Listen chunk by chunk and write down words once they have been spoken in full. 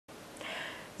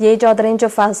Kyaw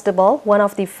Thadingyut Festival, one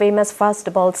of the famous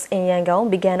festivals in Yangon,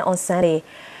 began on Sunday.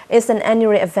 It's an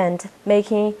annual event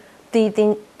making the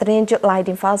Thadingyut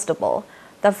Lighting Festival.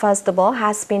 The festival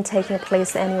has been taking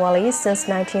place annually since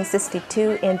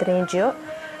 1962 in Thadingyut,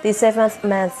 the seventh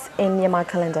month in Myanmar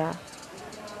calendar.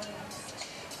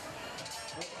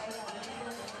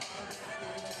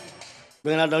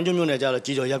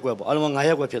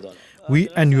 We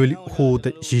annually hold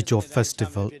the Kyaw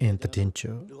Festival in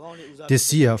Thadingyut.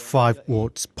 This year, 5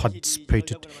 wards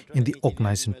participated in the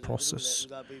organizing process.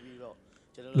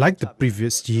 Like the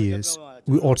previous years,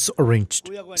 we also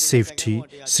arranged safety,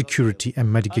 security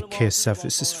and medical care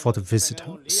services for the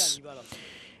visitors.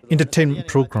 Entertainment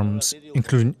programs,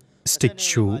 including stage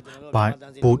show by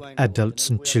both adults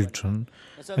and children,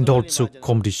 and also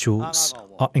comedy shows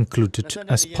are included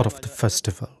as part of the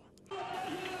festival.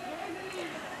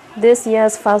 This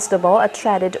year's festival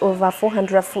attracted over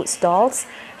 400 food stalls,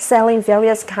 selling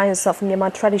various kinds of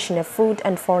Myanmar traditional food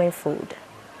and foreign food.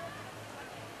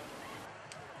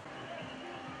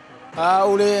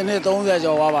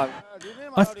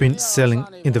 I've been selling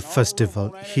in the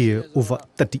festival here over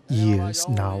 30 years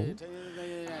now.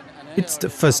 It's the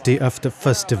first day of the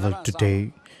festival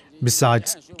today.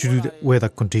 Besides, due to the weather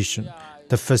condition,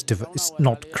 the festival is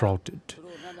not crowded.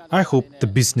 I hope the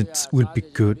business will be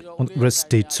good on the rest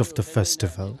days of the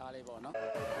festival.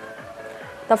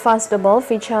 The festival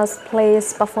features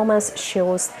plays, performance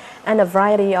shows, and a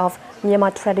variety of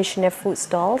Myanmar traditional food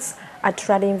stalls,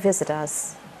 attracting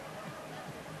visitors.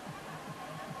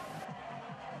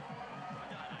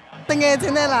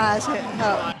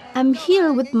 I'm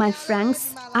here with my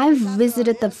friends. I've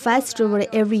visited the festival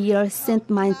every year since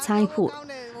my childhood.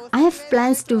 I have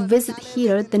plans to visit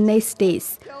here the next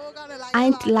days.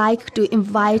 I'd like to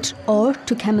invite all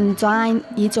to come and join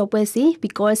Kyaw Festival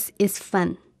because it's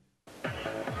fun.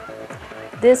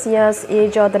 This year's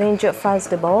Kyaw Thadingyut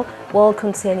Festival will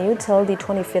continue till the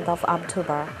 25th of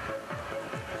October.